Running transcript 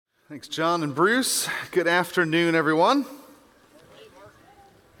Thanks, John and Bruce. Good afternoon, everyone.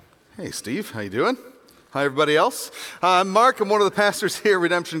 Hey, Steve. How you doing? Hi, everybody else. I'm Mark. I'm one of the pastors here at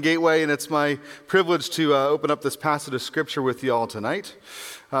Redemption Gateway, and it's my privilege to open up this passage of Scripture with you all tonight.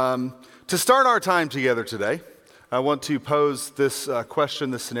 To start our time together today, I want to pose this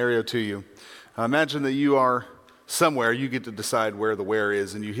question, this scenario to you. Imagine that you are somewhere. You get to decide where the where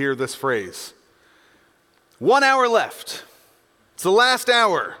is, and you hear this phrase, 1 hour left. It's the last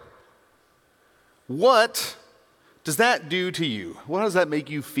hour. What does that do to you? What does that make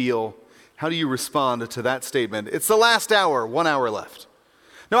you feel? How do you respond to that statement? It's the last hour, 1 hour left.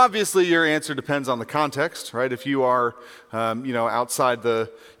 Now, obviously, your answer depends on the context, right? If you are, outside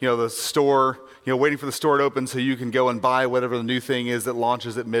the store, waiting for the store to open so you can go and buy whatever the new thing is that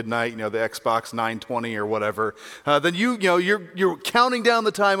launches at midnight, the Xbox 920 or whatever, then you're counting down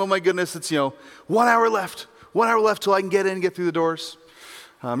the time. Oh my goodness, it's 1 hour left. 1 hour left till I can get in and get through the doors.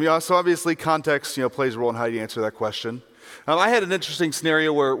 So obviously context, plays a role in how you answer that question. I had an interesting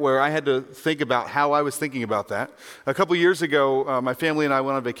scenario where I had to think about how I was thinking about that. A couple years ago, my family and I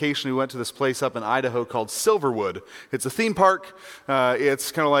went on vacation. We went to this place up in Idaho called Silverwood. It's a theme park.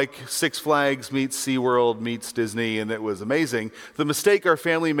 It's kind of like Six Flags meets SeaWorld meets Disney, and it was amazing. The mistake our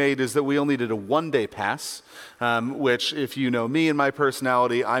family made is that we only did a one-day pass, which, if you know me and my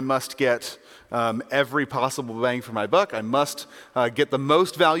personality, I must get every possible bang for my buck. I must get the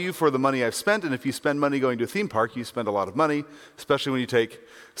most value for the money I've spent, and if you spend money going to a theme park, you spend a lot of money, especially when you take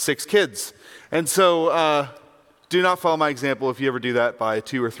 6 kids. And so do not follow my example. If you ever do that by a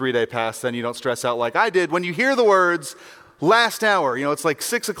 2 or 3 day pass, then you don't stress out like I did. When you hear the words, last hour, it's like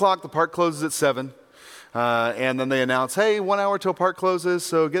 6 o'clock, the park closes at 7. And then they announce, hey, 1 hour till park closes,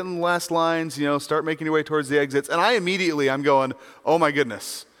 so get in the last lines, start making your way towards the exits. And I'm going, oh my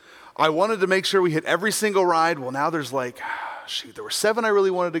goodness. I wanted to make sure we hit every single ride. Well, now there's there were 7 I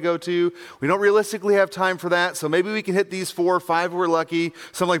really wanted to go to. We don't realistically have time for that, so maybe we can hit these 4 or 5 we're lucky.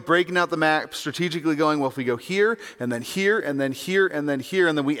 So I'm breaking out the map, strategically going, well, if we go here, and then here, and then here, and then here,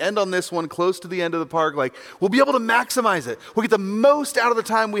 and then we end on this one close to the end of the park, we'll be able to maximize it. We'll get the most out of the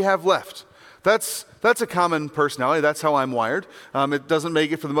time we have left. That's a common personality. That's how I'm wired. It doesn't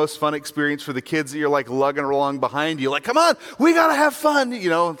make it for the most fun experience for the kids that you're lugging along behind you. Come on, we got to have fun.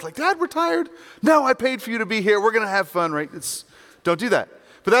 It's like, Dad, we're tired. No, I paid for you to be here. We're going to have fun, right? Don't do that.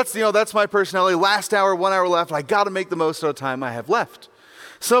 But that's my personality. Last hour, 1 hour left. I got to make the most of the time I have left.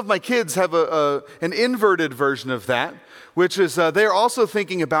 Some of my kids have an inverted version of that, which is they're also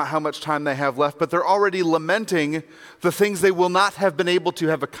thinking about how much time they have left, but they're already lamenting the things they will not have been able to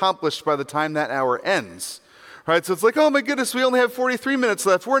have accomplished by the time that hour ends. Right? So it's oh my goodness, we only have 43 minutes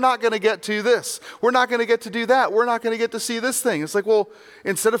left. We're not going to get to this. We're not going to get to do that. We're not going to get to see this thing. It's well,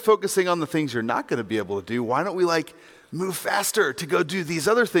 instead of focusing on the things you're not going to be able to do, why don't we move faster to go do these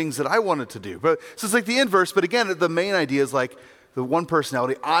other things that I wanted to do? But so it's the inverse, but again, the main idea is the one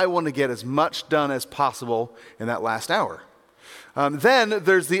personality, I want to get as much done as possible in that last hour. Then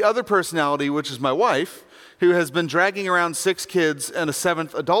there's the other personality, which is my wife, who has been dragging around 6 kids and a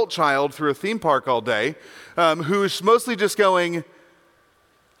 7th adult child through a theme park all day, who is mostly just going,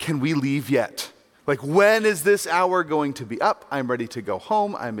 can we leave yet? When is this hour going to be up? I'm ready to go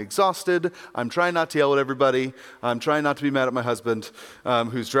home. I'm exhausted. I'm trying not to yell at everybody. I'm trying not to be mad at my husband,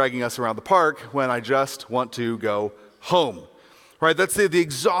 who's dragging us around the park when I just want to go home. Right, that's the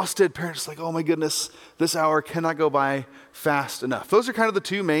exhausted parents, oh my goodness, this hour cannot go by fast enough. Those are kind of the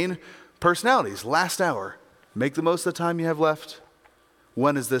 2 main personalities. Last hour, make the most of the time you have left.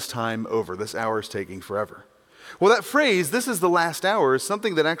 When is this time over? This hour is taking forever. Well, that phrase, this is the last hour, is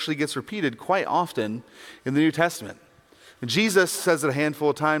something that actually gets repeated quite often in the New Testament. Jesus says it a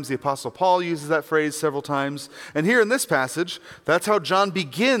handful of times. The Apostle Paul uses that phrase several times. And here in this passage, that's how John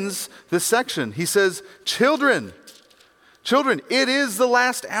begins this section. He says, Children, it is the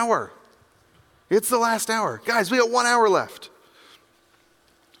last hour. It's the last hour. Guys, we got 1 hour left.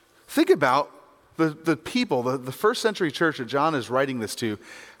 Think about the people, the first century church that John is writing this to.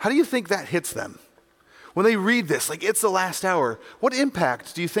 How do you think that hits them? When they read this, it's the last hour, what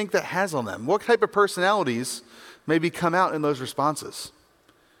impact do you think that has on them? What type of personalities maybe come out in those responses?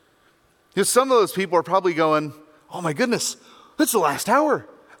 Some of those people are probably going, oh my goodness, it's the last hour.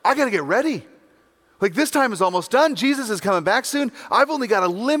 I got to get ready. This time is almost done. Jesus is coming back soon. I've only got a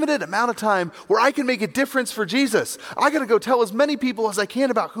limited amount of time where I can make a difference for Jesus. I got to go tell as many people as I can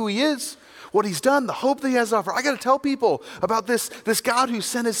about who he is, what he's done, the hope that he has to offer. I got to tell people about this God who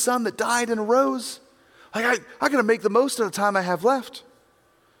sent his son that died and arose. I got to make the most of the time I have left.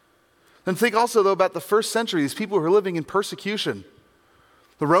 And think also, though, about the first century, these people who are living in persecution,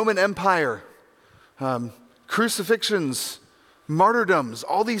 the Roman Empire, crucifixions, martyrdoms,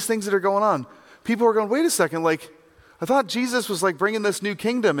 all these things that are going on. People are going, wait a second, like, I thought Jesus was like bringing this new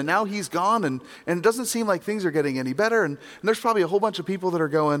kingdom and now he's gone and it doesn't seem like things are getting any better. And there's probably a whole bunch of people that are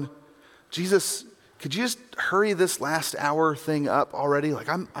going, Jesus, could you just hurry this last hour thing up already? Like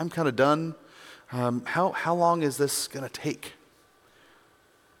I'm kind of done. How long is this going to take?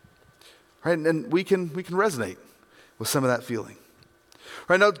 Right, and we can resonate with some of that feeling.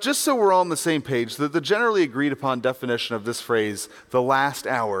 Right, now, just so we're all on the same page, the generally agreed upon definition of this phrase, the last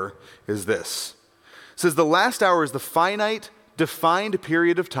hour, is this. It says the last hour is the finite, defined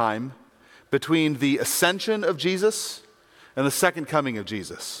period of time between the ascension of Jesus and the second coming of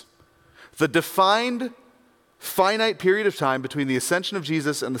Jesus. The defined, finite period of time between the ascension of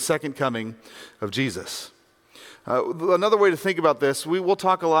Jesus and the second coming of Jesus. Another way to think about this, we'll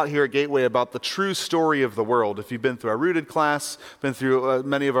talk a lot here at Gateway about the true story of the world. If you've been through our Rooted class, been through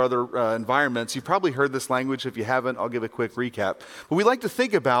many of our other environments, you've probably heard this language. If you haven't, I'll give a quick recap. But we like to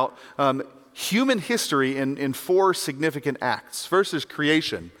think about human history in four significant acts. First is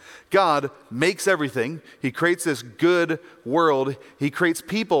creation. God makes everything. He creates this good world. He creates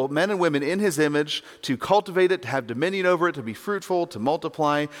people, men and women, in his image to cultivate it, to have dominion over it, to be fruitful, to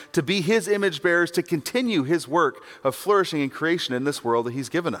multiply, to be his image bearers, to continue his work of flourishing and creation in this world that he's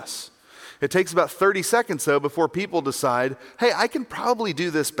given us. It takes about 30 seconds, though, before people decide, hey, I can probably do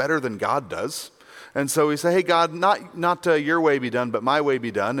this better than God does. And so we say, hey, God, not your way be done, but my way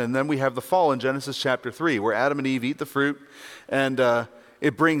be done. And then we have the fall in Genesis chapter 3, where Adam and Eve eat the fruit, and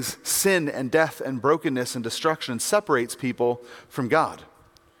it brings sin and death and brokenness and destruction and separates people from God.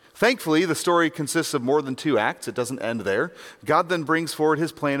 Thankfully, the story consists of more than two acts. It doesn't end there. God then brings forward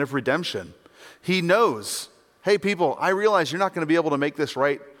his plan of redemption. He knows, hey, people, I realize you're not going to be able to make this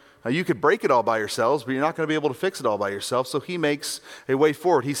right. You could break it all by yourselves, but you're not going to be able to fix it all by yourself. So he makes a way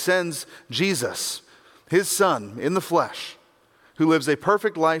forward. He sends Jesus, his son, in the flesh, who lives a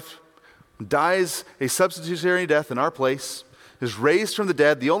perfect life, dies a substitutionary death in our place, is raised from the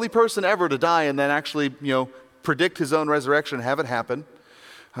dead, the only person ever to die and then actually, predict his own resurrection and have it happen.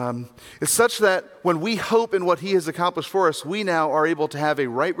 It's such that when we hope in what he has accomplished for us, we now are able to have a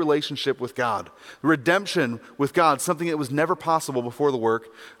right relationship with God. Redemption with God, something that was never possible before the work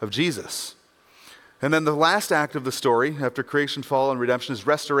of Jesus. And then the last act of the story, after creation, fall, and redemption, is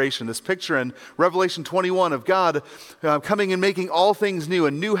restoration. This picture in Revelation 21 of God coming and making all things new,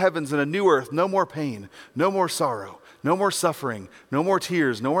 a new heavens and a new earth, no more pain, no more sorrow, no more suffering, no more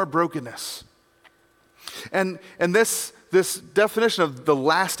tears, no more brokenness. And this definition of the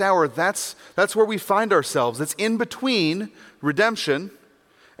last hour, that's where we find ourselves. It's in between redemption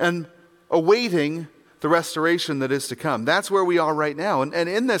and awaiting the restoration that is to come. That's where we are right now. And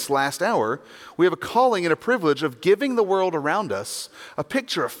in this last hour, we have a calling and a privilege of giving the world around us a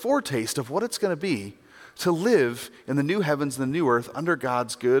picture, a foretaste of what it's going to be to live in the new heavens and the new earth under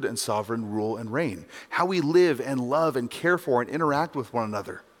God's good and sovereign rule and reign. How we live and love and care for and interact with one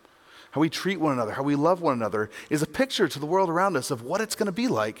another. How we treat one another, how we love one another is a picture to the world around us of what it's going to be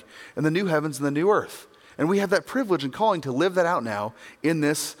like in the new heavens and the new earth. And we have that privilege and calling to live that out now in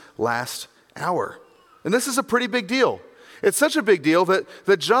this last hour. And this is a pretty big deal. It's such a big deal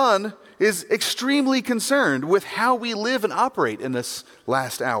that John is extremely concerned with how we live and operate in this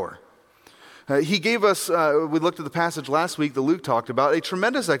last hour. He gave us, we looked at the passage last week that Luke talked about, a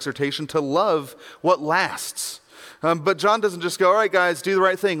tremendous exhortation to love what lasts. But John doesn't just go, all right, guys, do the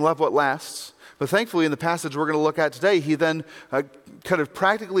right thing, love what lasts. But thankfully, in the passage we're going to look at today, he then kind of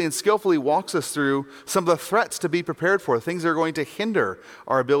practically and skillfully walks us through some of the threats to be prepared for, things that are going to hinder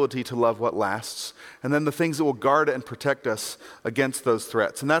our ability to love what lasts, and then the things that will guard and protect us against those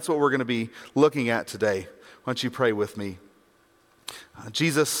threats. And that's what we're going to be looking at today. Why don't you pray with me?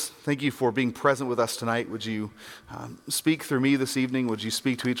 Jesus, thank you for being present with us tonight. Would you speak through me this evening? Would you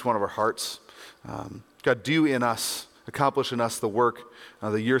speak to each one of our hearts? God, do in us, accomplish in us the work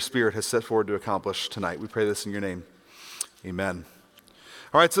that your Spirit has set forward to accomplish tonight. We pray this in your name. Amen.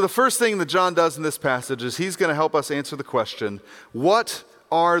 All right, so the first thing that John does in this passage is he's going to help us answer the question, what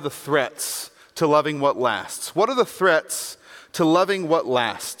are the threats to loving what lasts? What are the threats to loving what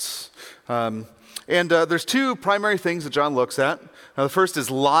lasts? There's two primary things that John looks at. The first is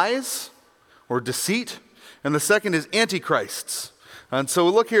lies or deceit, and the second is antichrists. And so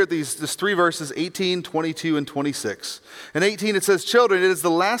we'll look here at these three verses, 18, 22, and 26. In 18 it says, children, it is the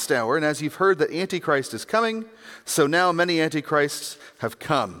last hour, and as you've heard that Antichrist is coming, so now many antichrists have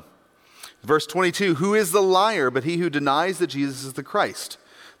come. Verse 22, who is the liar but he who denies that Jesus is the Christ?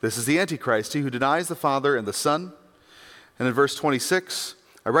 This is the Antichrist, he who denies the Father and the Son. And in verse 26,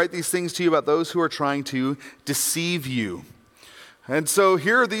 I write these things to you about those who are trying to deceive you. And so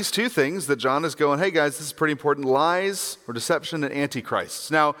here are these two things that John is going, hey guys, this is pretty important: lies or deception and antichrists.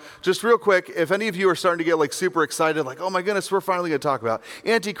 Now, just real quick, if any of you are starting to get like super excited, like, oh my goodness, we're finally going to talk about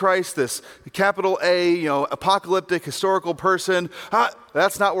Antichrist, this capital A, apocalyptic historical person,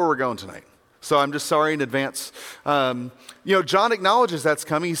 that's not where we're going tonight. So I'm just sorry in advance. John acknowledges that's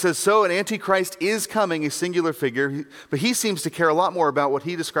coming. He says, so an Antichrist is coming, a singular figure, but he seems to care a lot more about what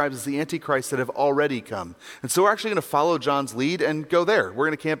he describes as the Antichrists that have already come. And so we're actually going to follow John's lead and go there. We're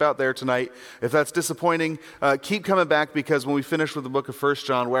going to camp out there tonight. If that's disappointing, keep coming back, because when we finish with the book of 1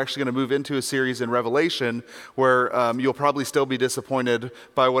 John, we're actually going to move into a series in Revelation where you'll probably still be disappointed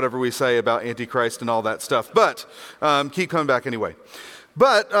by whatever we say about Antichrist and all that stuff. But keep coming back anyway.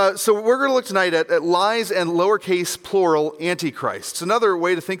 But, so we're going to look tonight at lies and lowercase plural antichrists. Another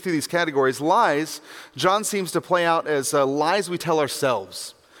way to think through these categories: lies, John seems to play out as lies we tell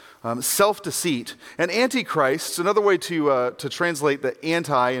ourselves, self-deceit. And antichrists, another way to translate the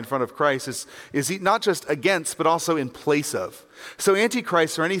anti in front of Christ is not just against, but also in place of. So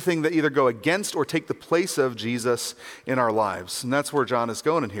antichrists are anything that either go against or take the place of Jesus in our lives. And that's where John is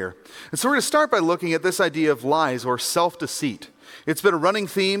going in here. And so we're going to start by looking at this idea of lies or self-deceit. It's been a running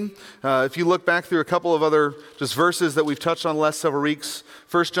theme. If you look back through a couple of other just verses that we've touched on the last several weeks,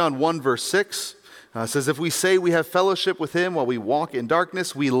 1 John 1 verse 6 says, if we say we have fellowship with him while we walk in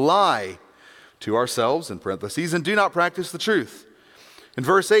darkness, we lie to ourselves, in parentheses, and do not practice the truth. In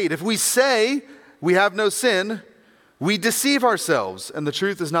verse 8, if we say we have no sin, we deceive ourselves, and the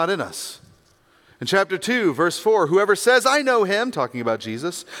truth is not in us. In chapter 2, verse 4, whoever says, I know him, talking about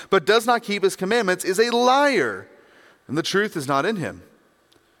Jesus, but does not keep his commandments is a liar, and the truth is not in him.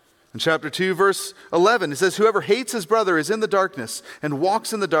 In chapter 2, verse 11, it says, whoever hates his brother is in the darkness and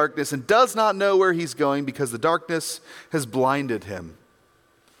walks in the darkness and does not know where he's going because the darkness has blinded him.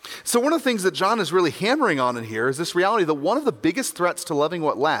 So one of the things that John is really hammering on in here is this reality that one of the biggest threats to loving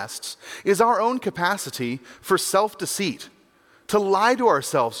what lasts is our own capacity for self-deceit, to lie to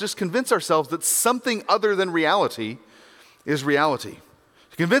ourselves, just convince ourselves that something other than reality is reality,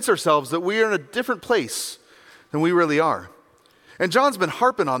 to convince ourselves that we are in a different place than we really are. And John's been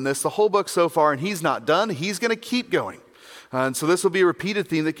harping on this the whole book so far, and he's not done. He's going to keep going. And so this will be a repeated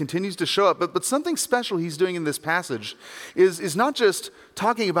theme that continues to show up. But something special he's doing in this passage is not just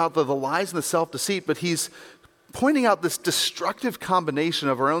talking about the lies and the self-deceit, but he's pointing out this destructive combination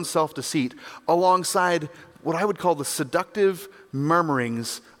of our own self-deceit alongside what I would call the seductive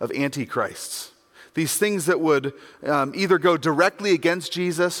murmurings of antichrists. These things that would either go directly against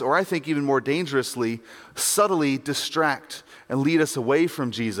Jesus, or I think even more dangerously, subtly distract and lead us away from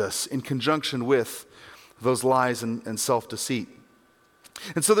Jesus in conjunction with those lies and self-deceit.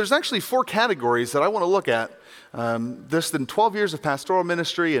 And so there's actually 4 categories that I want to look at. This in 12 years of pastoral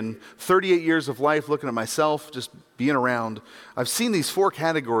ministry and 38 years of life looking at myself, just being around, I've seen these 4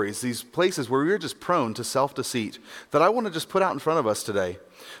 categories, these places where we're just prone to self-deceit that I want to just put out in front of us today.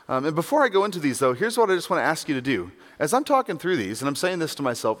 And before I go into these, though, here's what I just want to ask you to do. As I'm talking through these, and I'm saying this to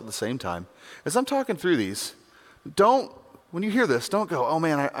myself at the same time, as I'm talking through these, when you hear this, don't go, oh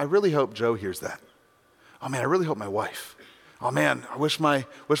man, I really hope Joe hears that. Oh man, I really hope my wife. Oh man, I wish my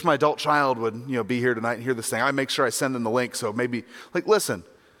adult child would be here tonight and hear this thing. I make sure I send them the link, so maybe, listen,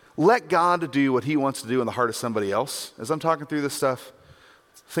 let God do what he wants to do in the heart of somebody else. As I'm talking through this stuff,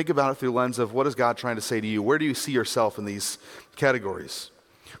 think about it through the lens of what is God trying to say to you? Where do you see yourself in these categories?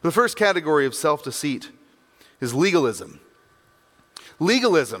 The first category of self-deceit is legalism.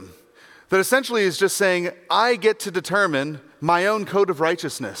 Legalism, that essentially is just saying, I get to determine my own code of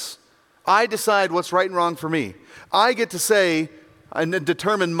righteousness. I decide what's right and wrong for me. I get to say and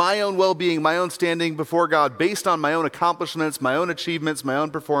determine my own well-being, my own standing before God based on my own accomplishments, my own achievements, my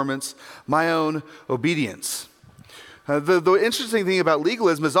own performance, my own obedience. The interesting thing about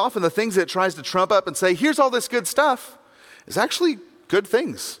legalism is often the things that it tries to trump up and say, here's all this good stuff, is actually good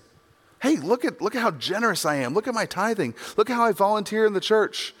things. Hey, look at how generous I am. Look at my tithing. Look at how I volunteer in the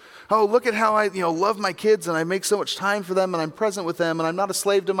church. Oh, look at how I love my kids and I make so much time for them and I'm present with them and I'm not a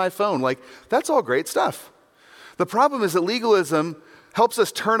slave to my phone. That's all great stuff. The problem is that legalism helps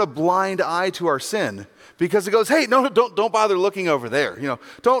us turn a blind eye to our sin because it goes, hey, no, don't bother looking over there.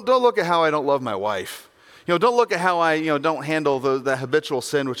 Don't look at how I don't love my wife. Don't look at how I don't handle the habitual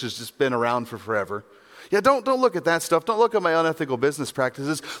sin which has just been around for forever. Yeah, don't look at that stuff. Don't look at my unethical business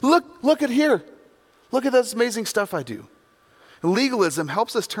practices. Look at here. Look at this amazing stuff I do. Legalism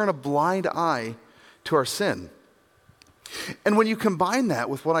helps us turn a blind eye to our sin. And when you combine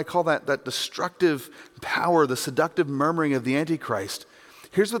that with what I call that destructive power, the seductive murmuring of the Antichrist,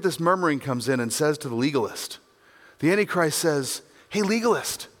 here's what this murmuring comes in and says to the legalist. The Antichrist says, hey,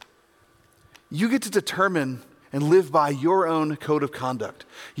 legalist, you get to determine and live by your own code of conduct,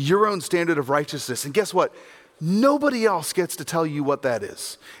 your own standard of righteousness. And guess what? Nobody else gets to tell you what that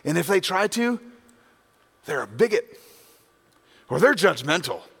is. And if they try to, they're a bigot or they're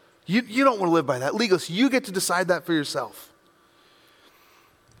judgmental. You don't want to live by that. Legalists, you get to decide that for yourself.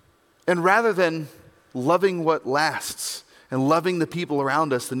 And rather than loving what lasts and loving the people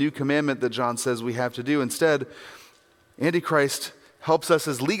around us, the new commandment that John says we have to do, instead, Antichrist helps us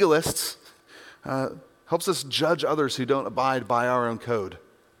as legalists, helps us judge others who don't abide by our own code.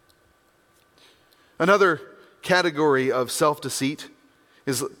 Another category of self-deceit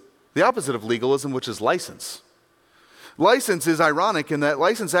is the opposite of legalism, which is license. License is ironic in that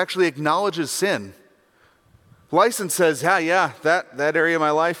license actually acknowledges sin. License says, yeah, that area of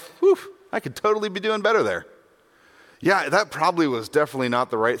my life, I could totally be doing better there. Yeah, that probably was definitely not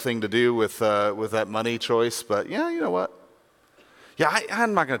the right thing to do with that money choice, but yeah, you know what? Yeah,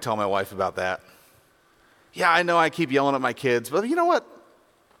 I'm not going to tell my wife about that. Yeah, I know I keep yelling at my kids, but you know what?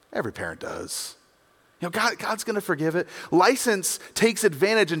 Every parent does. God's going to forgive it. License takes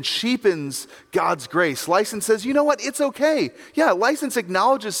advantage and cheapens God's grace. License says, you know what? It's okay. Yeah, license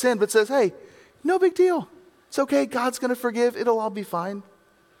acknowledges sin, but says, hey, no big deal. It's okay. God's going to forgive. It'll all be fine.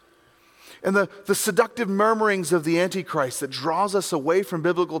 And the seductive murmurings of the Antichrist that draws us away from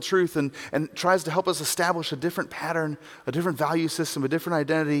biblical truth and tries to help us establish a different pattern, a different value system, a different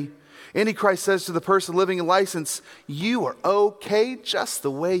identity. Antichrist says to the person living in license, you are okay just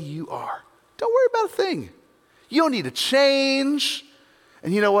the way you are. Don't worry about a thing. You don't need to change.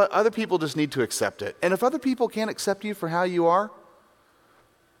 And you know what? Other people just need to accept it. And if other people can't accept you for how you are,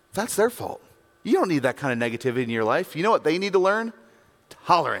 that's their fault. You don't need that kind of negativity in your life. You know what they need to learn?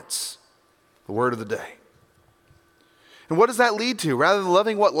 Tolerance. The word of the day. And what does that lead to? Rather than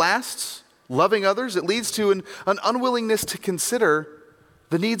loving what lasts, loving others, it leads to an unwillingness to consider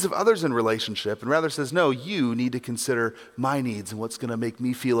the needs of others in relationship, and rather says, no, you need to consider my needs and what's going to make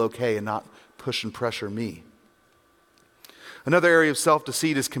me feel okay and not push and pressure me. Another area of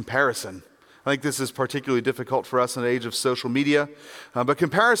self-deceit is comparison. I think this is particularly difficult for us in the age of social media, but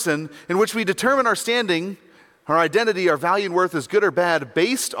comparison in which we determine our standing, our identity, our value and worth as good or bad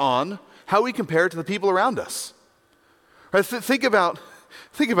based on how we compare to the people around us. Right? Think about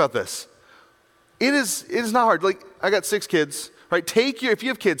this. It is not hard. Like, I got 6 kids. Right? If you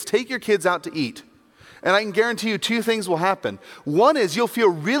have kids, take your kids out to eat. And I can guarantee you 2 things will happen. One is you'll feel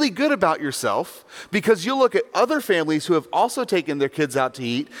really good about yourself because you'll look at other families who have also taken their kids out to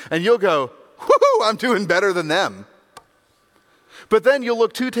eat and you'll go, whoo, I'm doing better than them. But then you'll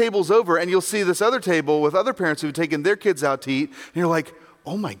look 2 tables over and you'll see this other table with other parents who've taken their kids out to eat. And you're like,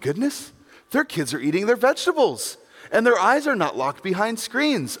 oh my goodness, their kids are eating their vegetables and their eyes are not locked behind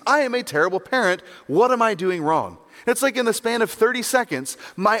screens. I am a terrible parent. What am I doing wrong? It's like in the span of 30 seconds,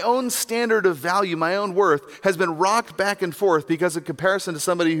 my own standard of value, my own worth has been rocked back and forth because of comparison to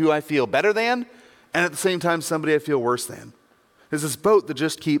somebody who I feel better than, and at the same time, somebody I feel worse than. There's this boat that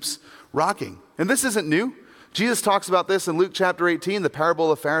just keeps rocking. And this isn't new. Jesus talks about this in Luke chapter 18, the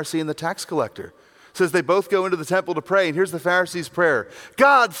parable of the Pharisee and the tax collector. It says they both go into the temple to pray, and here's the Pharisee's prayer.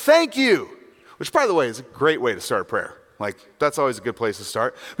 God, thank you. Which, by the way, is a great way to start a prayer. Like, that's always a good place to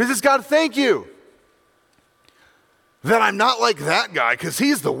start. But he says, God, thank you that I'm not like that guy because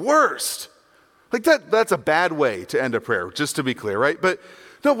he's the worst. Like that's a bad way to end a prayer, just to be clear, right? But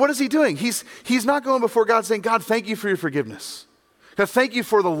no, what is he doing? He's not going before God saying, God, thank you for your forgiveness. God, thank you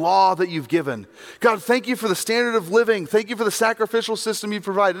for the law that you've given. God, thank you for the standard of living. Thank you for the sacrificial system you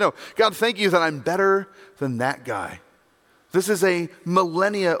provided. No, God, thank you that I'm better than that guy. This is a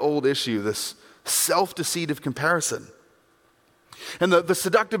millennia old issue, this self-deceit of comparison. And the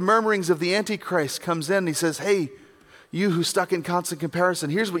seductive murmurings of the Antichrist comes in and he says, hey, you who stuck in constant comparison,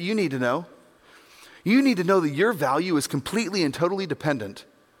 here's what you need to know. You need to know that your value is completely and totally dependent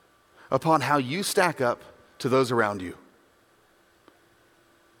upon how you stack up to those around you.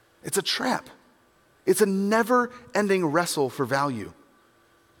 It's a trap. It's a never-ending wrestle for value.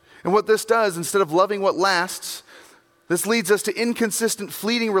 And what this does, instead of loving what lasts, this leads us to inconsistent,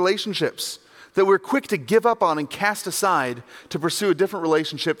 fleeting relationships that we're quick to give up on and cast aside to pursue a different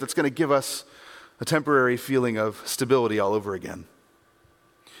relationship that's going to give us a temporary feeling of stability all over again.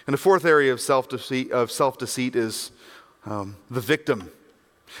 And the fourth area of self-deceit is the victim.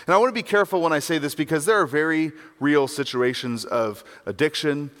 And I want to be careful when I say this because there are very real situations of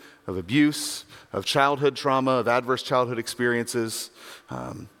addiction, of abuse, of childhood trauma, of adverse childhood experiences,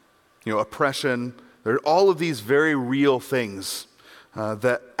 oppression. There are all of these very real things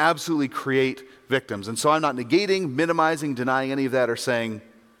that absolutely create victims. And so I'm not negating, minimizing, denying any of that or saying,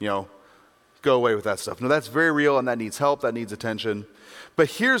 go away with that stuff. No, that's very real, and that needs help, that needs attention. But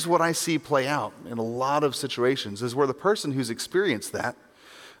here's what I see play out in a lot of situations is where the person who's experienced that,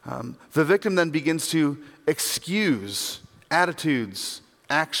 the victim then begins to excuse attitudes,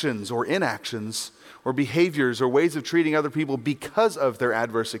 actions, or inactions, or behaviors, or ways of treating other people because of their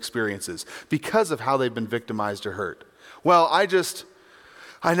adverse experiences, because of how they've been victimized or hurt. Well,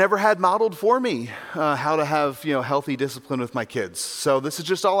 I never had modeled for me how to have healthy discipline with my kids, so this is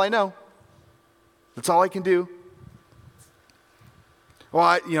just all I know. That's all I can do.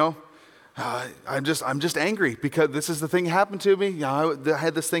 Well, I'm just angry because this is the thing that happened to me. I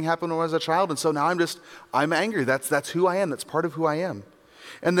had this thing happen when I was a child, and so now I'm angry. That's who I am. That's part of who I am.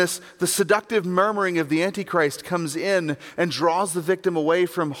 And the seductive murmuring of the Antichrist comes in and draws the victim away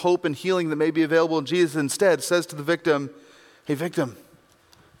from hope and healing that may be available in Jesus. Instead, says to the victim, "Hey, victim,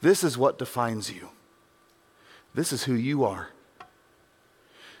 this is what defines you. This is who you are.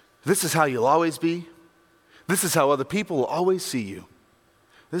 This is how you'll always be. This is how other people will always see you.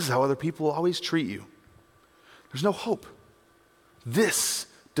 This is how other people will always treat you. There's no hope. This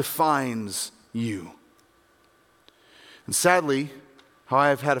defines you." And sadly, how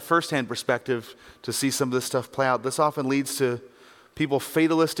I've had a firsthand perspective to see some of this stuff play out, this often leads to people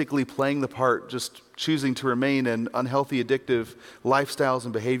fatalistically playing the part, just choosing to remain in unhealthy, addictive lifestyles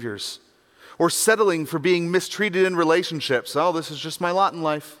and behaviors, or settling for being mistreated in relationships. Oh, this is just my lot in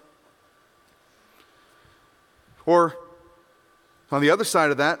life. Or on the other side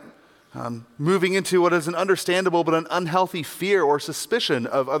of that, moving into what is an understandable but an unhealthy fear or suspicion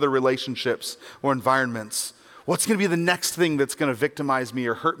of other relationships or environments. What's going to be the next thing that's going to victimize me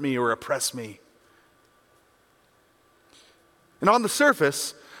or hurt me or oppress me? And on the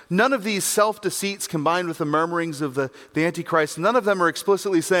surface, none of these self-deceits combined with the murmurings of the Antichrist, none of them are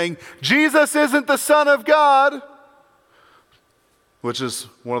explicitly saying, Jesus isn't the Son of God, which is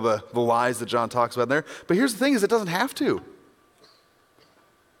one of the lies that John talks about there. But here's the thing is it doesn't have to.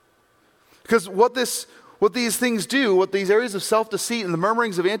 Because what these things do, what these areas of self-deceit and the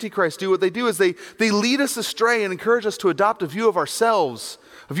murmurings of Antichrist do, what they do is they lead us astray and encourage us to adopt a view of ourselves,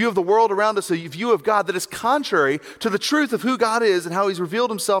 a view of the world around us, a view of God that is contrary to the truth of who God is and how he's revealed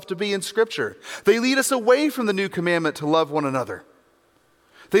himself to be in Scripture. They lead us away from the new commandment to love one another.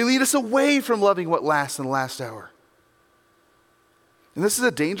 They lead us away from loving what lasts in the last hour. And this is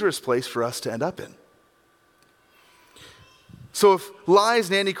a dangerous place for us to end up in. So if lies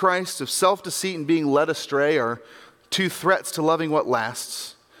and Antichrist, if self-deceit and being led astray are two threats to loving what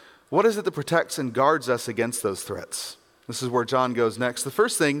lasts, what is it that protects and guards us against those threats? This is where John goes next. The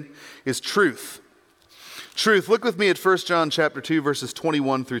first thing is truth. Truth. Look with me at 1 John chapter 2, verses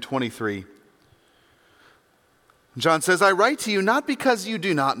 21 through 23. John says, "I write to you not because you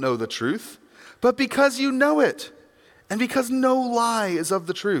do not know the truth, but because you know it, and because no lie is of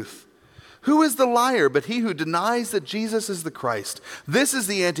the truth. Who is the liar but he who denies that Jesus is the Christ? This is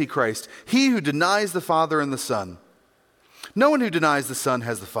the Antichrist, he who denies the Father and the Son. No one who denies the Son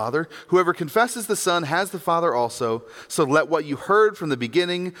has the Father. Whoever confesses the Son has the Father also. So let what you heard from the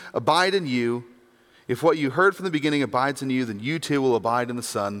beginning abide in you. If what you heard from the beginning abides in you, then you too will abide in the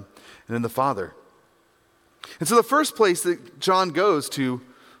Son and in the Father." And so the first place that John goes to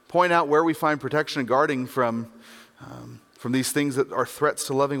point out where we find protection and guarding from these things that are threats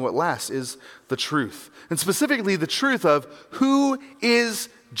to loving what lasts is the truth. And specifically the truth of who is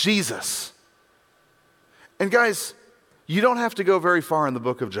Jesus. And guys, you don't have to go very far in the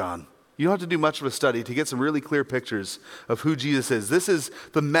book of John. You don't have to do much of a study to get some really clear pictures of who Jesus is. This is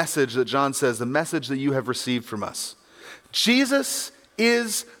the message that John says, the message that you have received from us. Jesus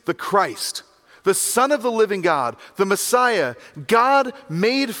is the Christ, the Son of the living God, the Messiah, God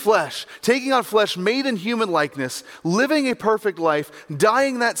made flesh, taking on flesh made in human likeness, living a perfect life,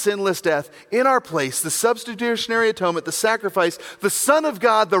 dying that sinless death in our place, the substitutionary atonement, the sacrifice, the Son of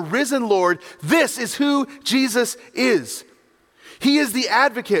God, the risen Lord. This is who Jesus is. He is the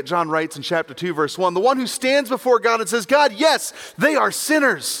advocate, John writes in chapter 2, verse 1, the one who stands before God and says, God, yes, they are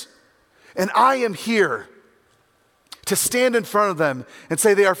sinners, and I am here to stand in front of them and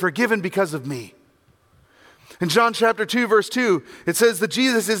say they are forgiven because of me. In John chapter 2, verse 2, it says that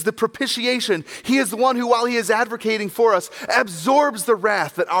Jesus is the propitiation. He is the one who, while he is advocating for us, absorbs the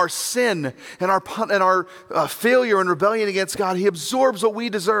wrath that our sin and our failure and rebellion against God, he absorbs what we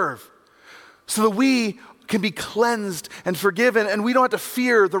deserve so that we can be cleansed and forgiven, and we don't have to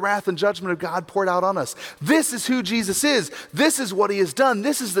fear the wrath and judgment of God poured out on us. This is who Jesus is. This is what he has done.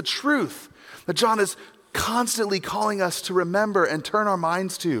 This is the truth that John is constantly calling us to remember and turn our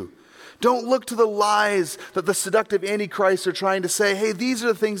minds to. Don't look to the lies that the seductive antichrists are trying to say, hey, these are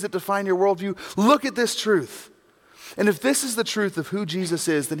the things that define your worldview. Look at this truth. And if this is the truth of who Jesus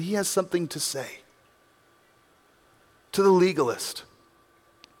is, then he has something to say. To the legalist,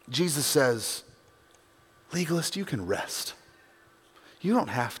 Jesus says, legalist, you can rest. You don't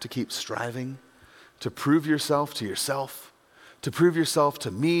have to keep striving to prove yourself to yourself, to prove yourself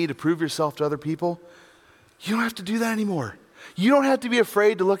to me, to prove yourself to other people. You don't have to do that anymore. You don't have to be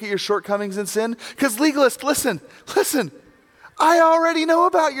afraid to look at your shortcomings and sin, because legalist, listen, I already know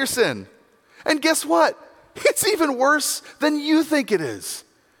about your sin. And guess what? It's even worse than you think it is.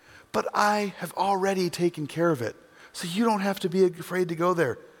 But I have already taken care of it, so you don't have to be afraid to go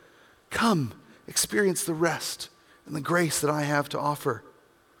there. Come, experience the rest and the grace that I have to offer.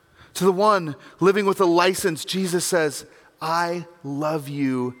 To the one living with a license, Jesus says, I love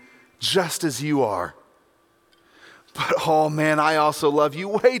you just as you are. But oh man, I also love you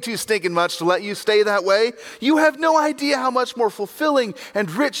way too stinking much to let you stay that way. You have no idea how much more fulfilling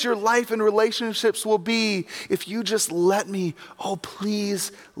and rich your life and relationships will be if you just let me, oh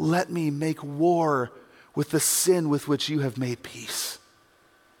please let me make war with the sin with which you have made peace.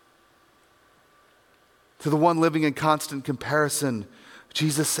 To the one living in constant comparison,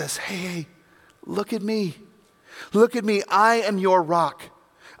 Jesus says, hey, look at me. Look at me. I am your rock.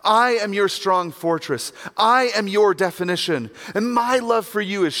 I am your strong fortress. I am your definition. And my love for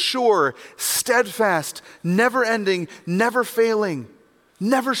you is sure, steadfast, never ending, never failing,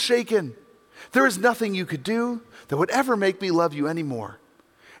 never shaken. There is nothing you could do that would ever make me love you anymore.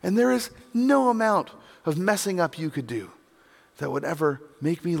 And there is no amount of messing up you could do that would ever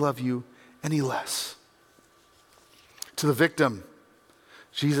make me love you any less. To the victim,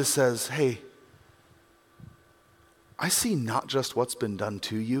 Jesus says, hey, I see not just what's been done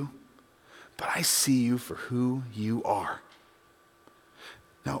to you, but I see you for who you are.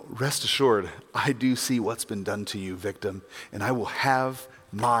 Now, rest assured, I do see what's been done to you, victim, and I will have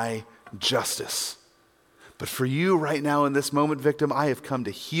my justice. But for you right now in this moment, victim, I have come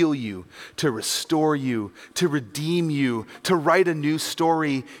to heal you, to restore you, to redeem you, to write a new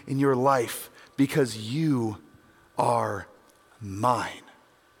story in your life, because you are mine.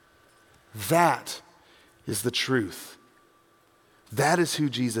 That is the truth. That is who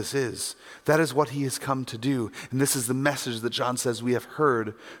Jesus is. That is what he has come to do. And this is the message that John says we have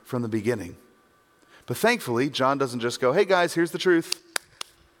heard from the beginning. But thankfully, John doesn't just go, hey guys, here's the truth.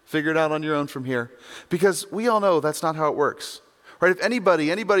 Figure it out on your own from here. Because we all know that's not how it works. Right? If anybody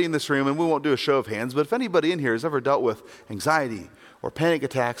in this room, and we won't do a show of hands, but if anybody in here has ever dealt with anxiety or panic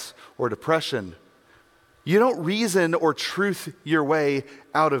attacks or depression, you don't reason or truth your way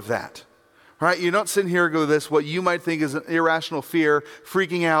out of that. Right? You're not sitting here and go this, what you might think is an irrational fear,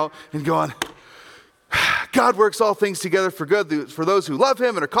 freaking out and going, God works all things together for good for those who love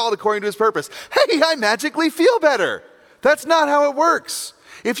him and are called according to his purpose. Hey, I magically feel better. That's not how it works.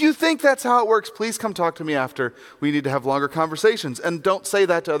 If you think that's how it works, please come talk to me after. We need to have longer conversations. And don't say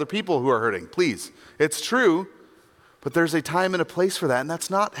that to other people who are hurting, please. It's true, but there's a time and a place for that, and that's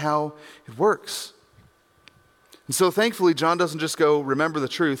not how it works. And so thankfully, John doesn't just go, remember the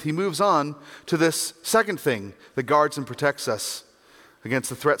truth. He moves on to this second thing that guards and protects us against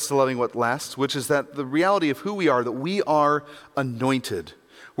the threats to loving what lasts, which is that the reality of who we are, that we are anointed.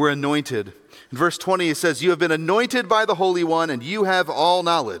 We're anointed. In verse 20, it says, you have been anointed by the Holy One, and you have all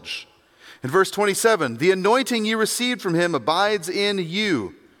knowledge. In verse 27, the anointing you received from him abides in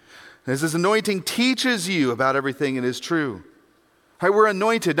you. And as his anointing teaches you about everything and is true. Right, we're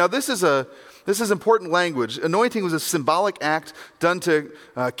anointed. Now, this is important language. Anointing was a symbolic act done to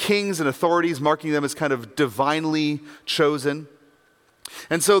kings and authorities, marking them as kind of divinely chosen.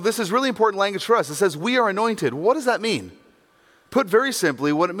 And so this is really important language for us. It says, we are anointed. What does that mean? Put very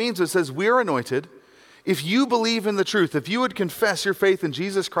simply, what it means is it says, we are anointed. If you believe in the truth, if you would confess your faith in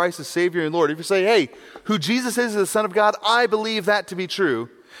Jesus Christ as Savior and Lord, if you say, hey, who Jesus is the Son of God, I believe that to be true,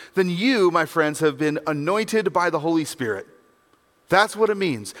 then you, my friends, have been anointed by the Holy Spirit. That's what it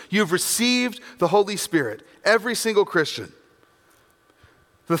means. You've received the Holy Spirit, every single Christian.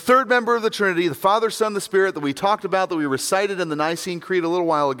 The third member of the Trinity, the Father, Son, the Spirit that we talked about, that we recited in the Nicene Creed a little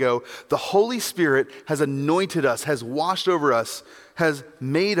while ago, the Holy Spirit has anointed us, has washed over us, has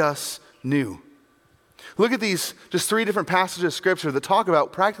made us new. Look at these, just three different passages of Scripture that talk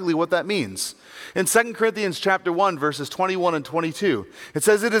about practically what that means. In 2 Corinthians chapter 1, verses 21 and 22, it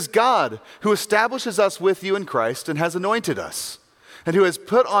says, it is God who establishes us with you in Christ and has anointed us, and who has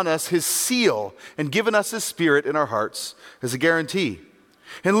put on us his seal and given us his Spirit in our hearts as a guarantee.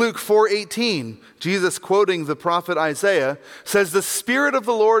 In Luke 4:18, Jesus, quoting the prophet Isaiah, says, the Spirit of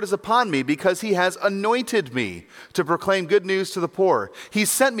the Lord is upon me because he has anointed me to proclaim good news to the poor. He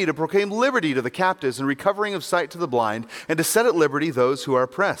sent me to proclaim liberty to the captives and recovering of sight to the blind, and to set at liberty those who are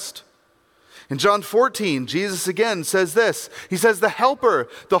oppressed. In John 14, Jesus again says this. He says, the Helper,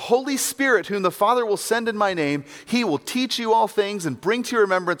 the Holy Spirit, whom the Father will send in my name, he will teach you all things and bring to your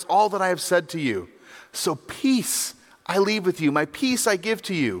remembrance all that I have said to you. So peace I leave with you, my peace I give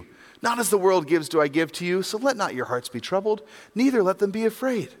to you. Not as the world gives do I give to you, so let not your hearts be troubled, neither let them be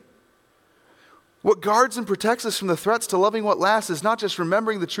afraid. What guards and protects us from the threats to loving what lasts is not just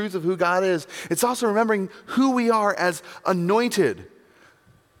remembering the truth of who God is, it's also remembering who we are as anointed.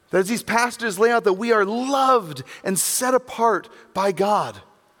 That as these passages lay out that we are loved and set apart by God.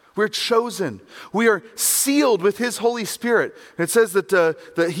 We're chosen. We are sealed with his Holy Spirit. And it says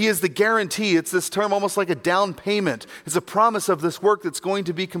that he is the guarantee. It's this term almost like a down payment. It's a promise of this work that's going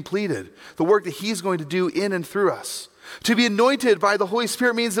to be completed. The work that he's going to do in and through us. To be anointed by the Holy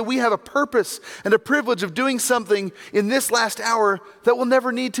Spirit means that we have a purpose and a privilege of doing something in this last hour that will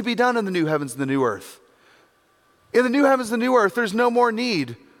never need to be done in the new heavens and the new earth. In the new heavens and the new earth, there's no more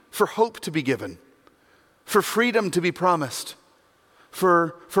need for hope to be given, for freedom to be promised,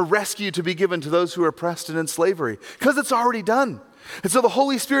 for rescue to be given to those who are oppressed and in slavery, because it's already done. And so the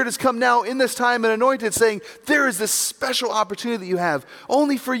Holy Spirit has come now in this time and anointed, saying, there is this special opportunity that you have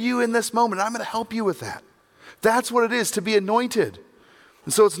only for you in this moment. I'm going to help you with that. That's what it is to be anointed.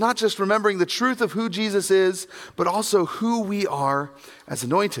 And so it's not just remembering the truth of who Jesus is, but also who we are as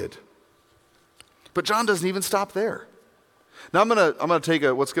anointed. But John doesn't even stop there. Now I'm gonna take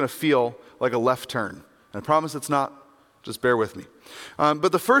what's gonna feel like a left turn. And I promise it's not. Just bear with me.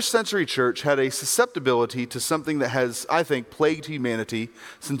 But the first century church had a susceptibility to something that has, I think, plagued humanity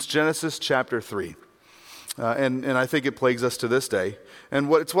since Genesis chapter 3. And I think it plagues us to this day.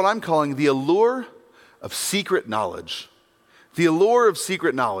 And it's what I'm calling the allure of secret knowledge. The allure of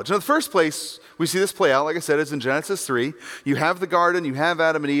secret knowledge. In the first place, we see this play out, like I said, is in Genesis 3. You have the garden, you have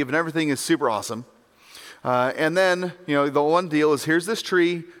Adam and Eve, and everything is super awesome. And then, the one deal is here's this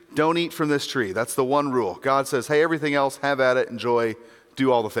tree, don't eat from this tree. That's the one rule. God says, hey, everything else, have at it, enjoy, do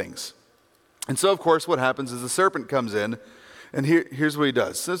all the things. And so, of course, what happens is the serpent comes in, and here's what he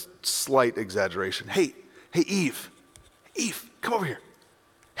does. This slight exaggeration. Hey, Eve, come over here.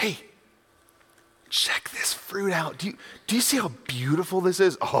 Hey, check this fruit out. Do you see how beautiful this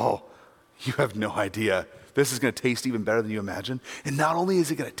is? Oh, you have no idea. This is going to taste even better than you imagine. And not only is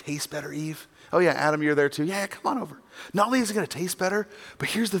it going to taste better, Eve. Oh yeah, Adam, you're there too. Yeah, come on over. Not only is it going to taste better, but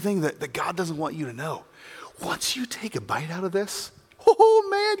here's the thing that God doesn't want you to know. Once you take a bite out of this, oh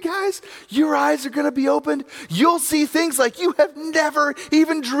man, guys, your eyes are going to be opened. You'll see things like you have never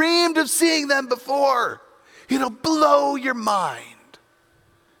even dreamed of seeing them before. It'll blow your mind.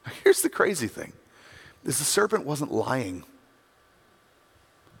 Now, here's the crazy thing. Is the serpent wasn't lying.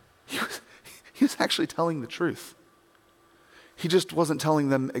 He was actually telling the truth. He just wasn't telling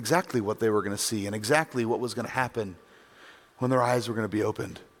them exactly what they were going to see and exactly what was going to happen when their eyes were going to be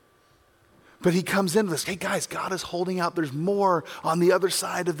opened. But he comes into this, hey guys, God is holding out. There's more on the other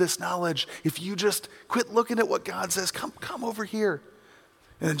side of this knowledge. If you just quit looking at what God says, come over here.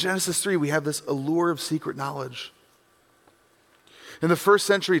 And in Genesis 3, we have this allure of secret knowledge. In the first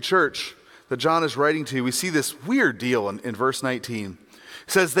century church that John is writing to, we see this weird deal in verse 19. It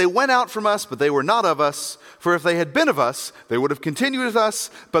says, they went out from us, but they were not of us. For if they had been of us, they would have continued with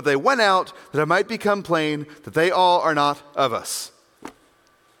us. But they went out that it might become plain that they all are not of us.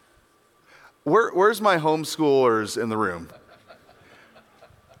 Where's my homeschoolers in the room?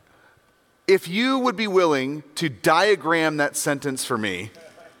 If you would be willing to diagram that sentence for me,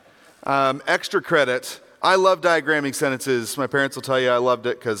 extra credit. I love diagramming sentences. My parents will tell you I loved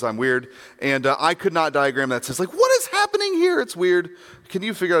it because I'm weird. And I could not diagram that sentence. Like, what is happening here? It's weird. Can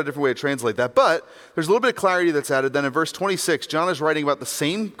you figure out a different way to translate that? But there's a little bit of clarity that's added. Then in verse 26, John is writing about the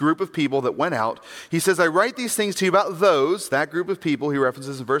same group of people that went out. He says, I write these things to you about those, that group of people, he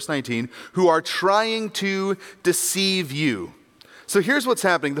references in verse 19, who are trying to deceive you. So here's what's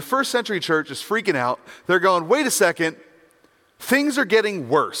happening. The first century church is freaking out. They're going, wait a second. Things are getting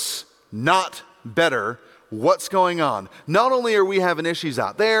worse, not better. What's going on? Not only are we having issues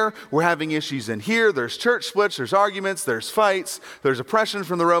out there, we're having issues in here. There's church splits, there's arguments, there's fights, there's oppression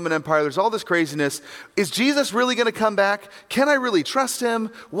from the Roman Empire, there's all this craziness. Is Jesus really going to come back? Can I really trust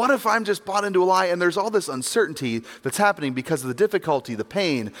him? What if I'm just bought into a lie? And there's all this uncertainty that's happening because of the difficulty, the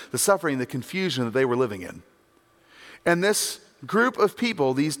pain, the suffering, the confusion that they were living in. And this group of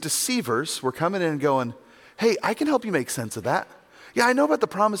people, these deceivers, were coming in and going, hey, I can help you make sense of that. Yeah, I know about the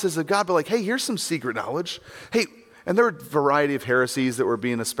promises of God, but like, hey, here's some secret knowledge. Hey, and there were a variety of heresies that were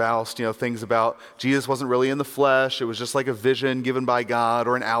being espoused, things about Jesus wasn't really in the flesh. It was just like a vision given by God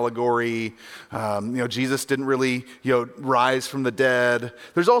or an allegory. Jesus didn't really, rise from the dead.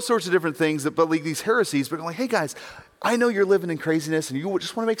 There's all sorts of different things but like these heresies, but like, hey guys, I know you're living in craziness and you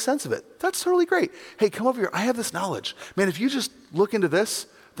just want to make sense of it. That's totally great. Hey, come over here. I have this knowledge. Man, if you just look into this,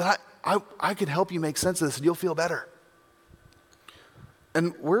 then I can help you make sense of this and you'll feel better.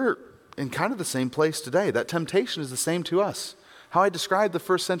 And we're in kind of the same place today. That temptation is the same to us. How I describe the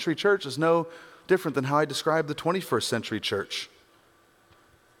first century church is no different than how I describe the 21st century church.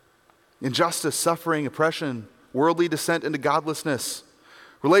 Injustice, suffering, oppression, worldly descent into godlessness,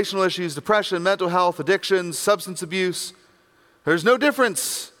 relational issues, depression, mental health, addictions, substance abuse. There's no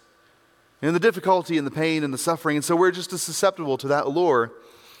difference in the difficulty and the pain and the suffering. And so we're just as susceptible to that allure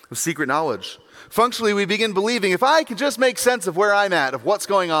of secret knowledge. Functionally, we begin believing if I can just make sense of where I'm at, of what's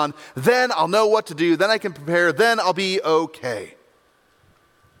going on, then I'll know what to do, then I can prepare, then I'll be okay.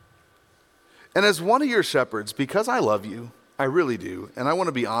 And as one of your shepherds, because I love you, I really do, and I want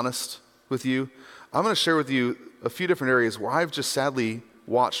to be honest with you, I'm going to share with you a few different areas where I've just sadly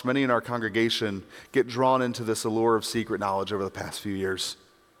watched many in our congregation get drawn into this allure of secret knowledge over the past few years.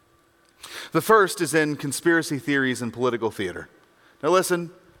 The first is in conspiracy theories and political theater. Now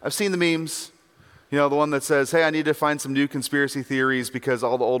listen, I've seen the memes. You know, the one that says, hey, I need to find some new conspiracy theories because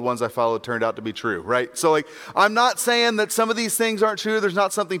all the old ones I followed turned out to be true, right? So I'm not saying that some of these things aren't true, there's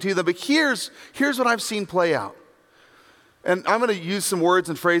not something to them, but here's what I've seen play out. And I'm going to use some words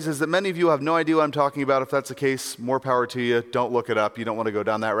and phrases that many of you have no idea what I'm talking about. If that's the case, more power to you. Don't look it up. You don't want to go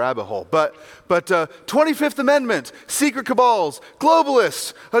down that rabbit hole. But 25th Amendment, secret cabals,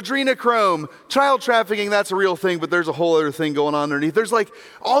 globalists, adrenochrome, child trafficking, that's a real thing, but there's a whole other thing going on underneath. There's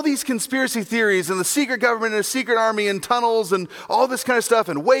all these conspiracy theories and the secret government and a secret army and tunnels and all this kind of stuff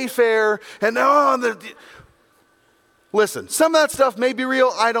and Wayfair and listen, some of that stuff may be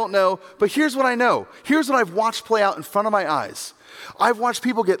real, I don't know, but here's what I know. Here's what I've watched play out in front of my eyes. I've watched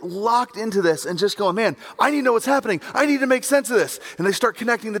people get locked into this and just going, man, I need to know what's happening. I need to make sense of this. And they start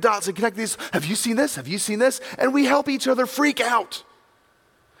connecting the dots and connecting these. Have you seen this? Have you seen this? And we help each other freak out.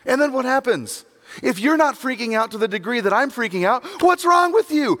 And then what happens? If you're not freaking out to the degree that I'm freaking out, what's wrong with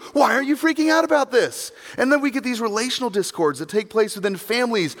you? Why aren't you freaking out about this? And then we get these relational discords that take place within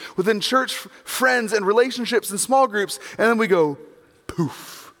families, within church friends and relationships and small groups, and then we go,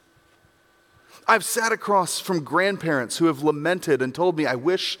 poof. I've sat across from grandparents who have lamented and told me, I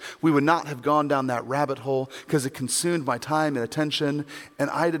wish we would not have gone down that rabbit hole because it consumed my time and attention, and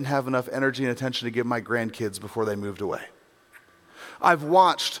I didn't have enough energy and attention to give my grandkids before they moved away. I've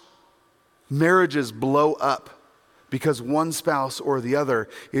watched marriages blow up because one spouse or the other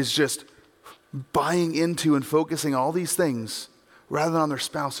is just buying into and focusing all these things rather than on their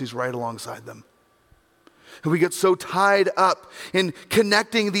spouse who's right alongside them. And we get so tied up in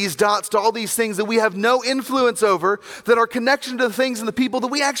connecting these dots to all these things that we have no influence over, that our connection to the things and the people that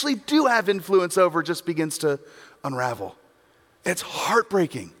we actually do have influence over just begins to unravel. It's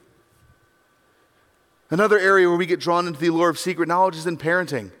heartbreaking. Another area where we get drawn into the allure of secret knowledge is in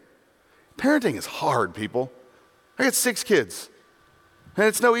parenting. Parenting is hard, people. I got 6 kids. And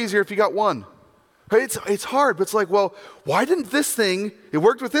it's no easier if you got one. It's hard, but it's like, well, why didn't this thing, it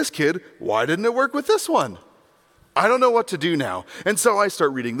worked with this kid, why didn't it work with this one? I don't know what to do now. And so I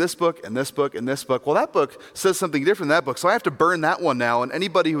start reading this book and this book and this book. Well, that book says something different than that book, so I have to burn that one now and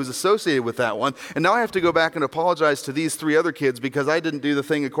anybody who was associated with that one. And now I have to go back and apologize to these 3 other kids because I didn't do the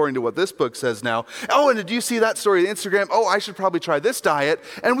thing according to what this book says now. Oh, and did you see that story on Instagram? Oh, I should probably try this diet.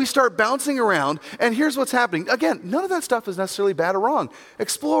 And we start bouncing around, and here's what's happening. Again, none of that stuff is necessarily bad or wrong.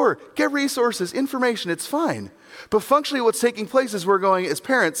 Explore, get resources, information, it's fine. But functionally what's taking place is we're going, as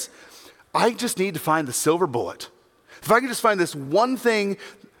parents, I just need to find the silver bullet. If I can just find this one thing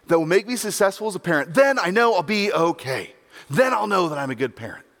that will make me successful as a parent, then I know I'll be okay. Then I'll know that I'm a good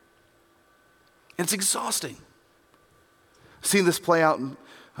parent. And it's exhausting. I've seen this play out in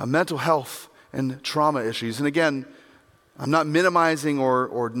mental health and trauma issues. And again, I'm not minimizing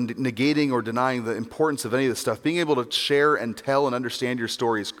or negating or denying the importance of any of this stuff. Being able to share and tell and understand your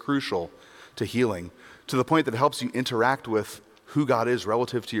story is crucial to healing, to the point that it helps you interact with who God is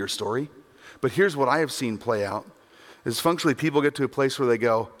relative to your story. But here's what I have seen play out. Is functionally people get to a place where they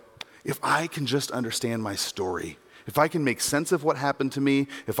go, if I can just understand my story, if I can make sense of what happened to me,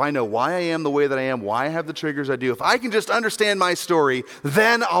 if I know why I am the way that I am, why I have the triggers I do, if I can just understand my story,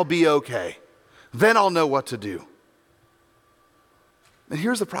 then I'll be okay. Then I'll know what to do. And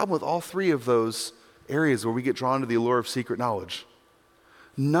here's the problem with all 3 of those areas where we get drawn to the allure of secret knowledge.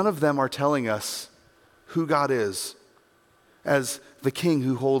 None of them are telling us who God is as the king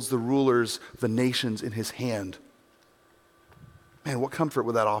who holds the rulers, the nations in his hand. Man, what comfort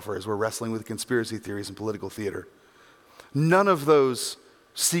would that offer as we're wrestling with conspiracy theories and political theater? None of those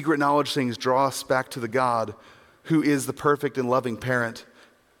secret knowledge things draw us back to the God who is the perfect and loving parent,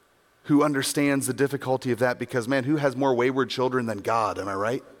 who understands the difficulty of that because, man, who has more wayward children than God? Am I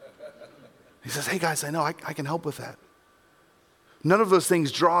right? He says, hey guys, I know, I can help with that. None of those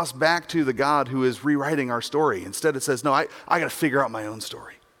things draw us back to the God who is rewriting our story. Instead, it says, no, I got to figure out my own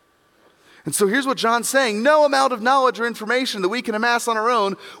story. And so here's what John's saying. No amount of knowledge or information that we can amass on our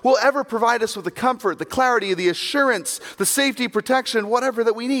own will ever provide us with the comfort, the clarity, the assurance, the safety, protection, whatever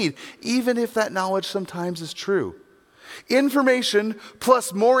that we need, even if that knowledge sometimes is true. Information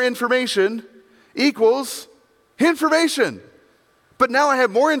plus more information equals information. But now I have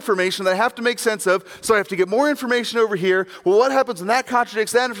more information that I have to make sense of, so I have to get more information over here. Well, what happens when that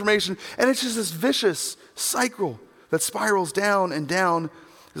contradicts that information? And it's just this vicious cycle that spirals down and down.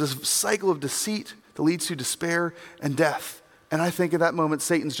 There's this cycle of deceit that leads to despair and death. And I think at that moment,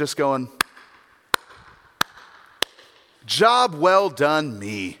 Satan's just going, job well done,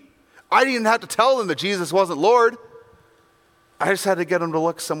 me. I didn't even have to tell them that Jesus wasn't Lord. I just had to get them to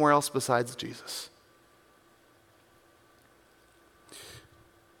look somewhere else besides Jesus.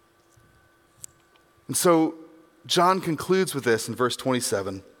 And so John concludes with this in verse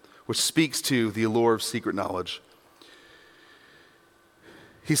 27, which speaks to the allure of secret knowledge.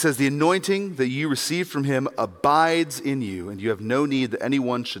 He says, the anointing that you received from him abides in you, and you have no need that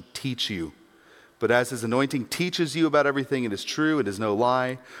anyone should teach you. But as his anointing teaches you about everything, it is true, it is no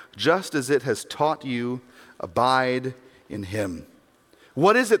lie, just as it has taught you, abide in him.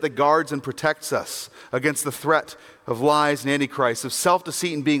 What is it that guards and protects us against the threat of lies and Antichrist, of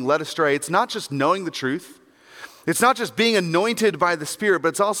self-deceit and being led astray? It's not just knowing the truth. It's not just being anointed by the Spirit, but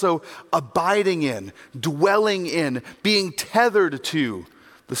it's also abiding in, dwelling in, being tethered to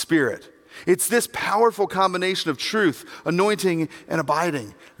the Spirit. It's this powerful combination of truth, anointing, and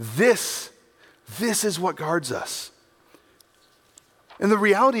abiding. This is what guards us. And the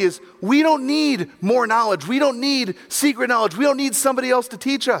reality is, we don't need more knowledge. We don't need secret knowledge. We don't need somebody else to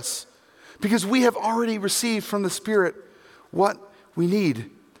teach us because we have already received from the Spirit what we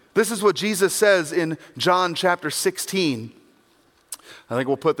need. This is what Jesus says in John chapter 16. I think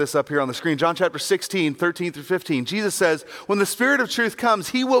we'll put this up here on the screen. John chapter 16, 13 through 15. Jesus says, when the Spirit of truth comes,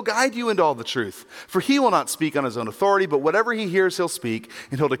 he will guide you into all the truth. For he will not speak on his own authority, but whatever he hears, he'll speak,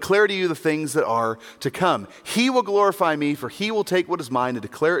 and he'll declare to you the things that are to come. He will glorify me, for he will take what is mine and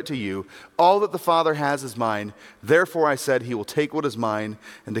declare it to you. All that the Father has is mine. Therefore I said, he will take what is mine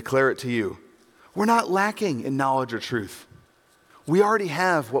and declare it to you. We're not lacking in knowledge or truth. We already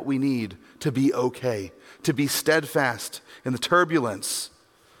have what we need to be okay, to be steadfast in the turbulence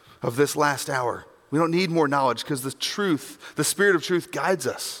of this last hour. We don't need more knowledge because the truth, the Spirit of truth guides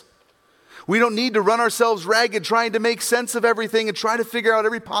us. We don't need to run ourselves ragged trying to make sense of everything and try to figure out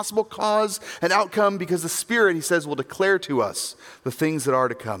every possible cause and outcome because the Spirit, he says, will declare to us the things that are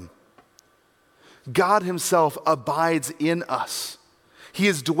to come. God himself abides in us. He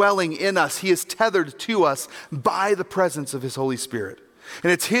is dwelling in us. He is tethered to us by the presence of his Holy Spirit.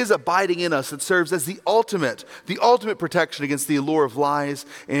 And it's his abiding in us that serves as the ultimate protection against the allure of lies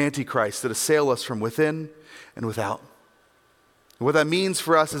and Antichrist that assail us from within and without. And what that means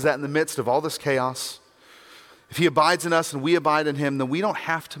for us is that in the midst of all this chaos, if he abides in us and we abide in him, then we don't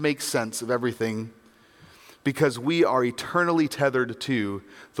have to make sense of everything because we are eternally tethered to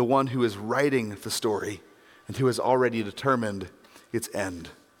the one who is writing the story and who has already determined its end.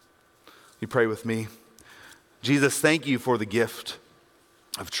 You pray with me. Jesus, thank you for the gift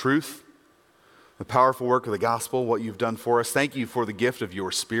of truth, the powerful work of the gospel, what you've done for us. Thank you for the gift of your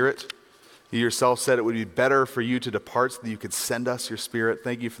Spirit. You yourself said it would be better for you to depart so that you could send us your Spirit.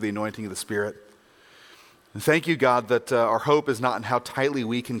 Thank you for the anointing of the Spirit. And thank you, God, that our hope is not in how tightly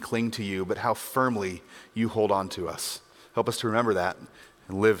we can cling to you, but how firmly you hold on to us. Help us to remember that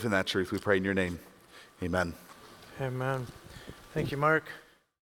and live in that truth. We pray in your name. Amen. Amen. Thank you, Mark.